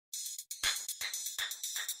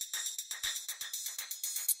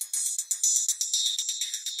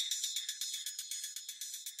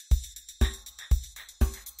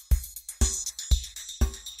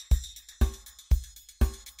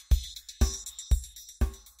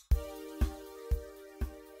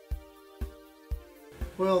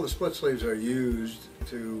Well, the split sleeves are used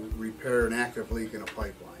to repair an active leak in a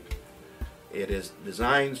pipeline. It is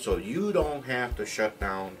designed so you don't have to shut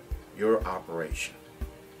down your operation.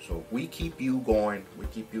 So we keep you going, we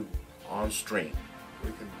keep you on stream.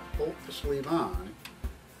 We can bolt the sleeve on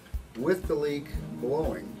with the leak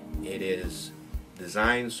blowing. It is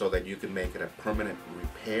designed so that you can make it a permanent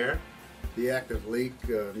repair. The active leak,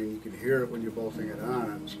 you can hear it when you're bolting it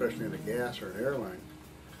on, especially in a gas or an airline,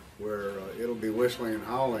 where it'll be whistling and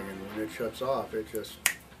howling, and when it shuts off, it just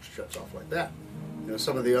shuts off like that. You know,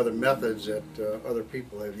 some of the other methods that other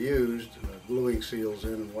people have used, gluing seals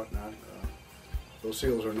in and whatnot, those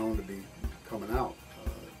seals are known to be coming out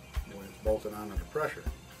when it's bolted on under pressure.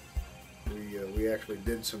 We actually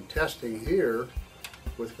did some testing here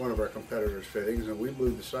with one of our competitors' fittings, and we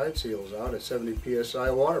blew the side seals out at 70 psi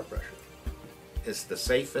water pressure. It's the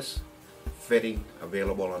safest fitting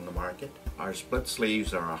available on the market. Our split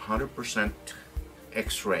sleeves are 100%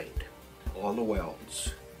 X-rayed. All the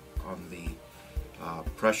welds on the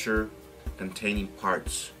pressure containing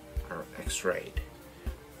parts are X-rayed.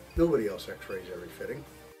 Nobody else X-rays every fitting.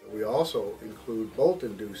 We also include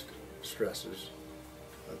bolt-induced stresses,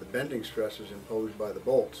 the bending stresses imposed by the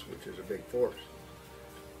bolts, which is a big force.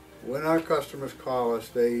 When our customers call us,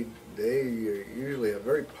 they usually have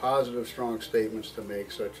very positive, strong statements to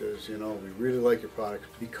make, such as, you know, we really like your products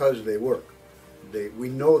because they work. We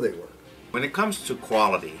know they work. When it comes to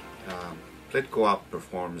quality, Plidco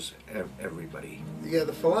outperforms everybody. Yeah,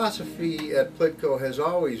 the philosophy at Plidco has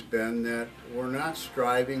always been that we're not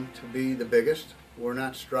striving to be the biggest. We're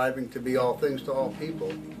not striving to be all things to all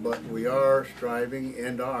people, but we are striving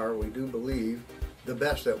and we do believe, the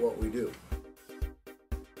best at what we do.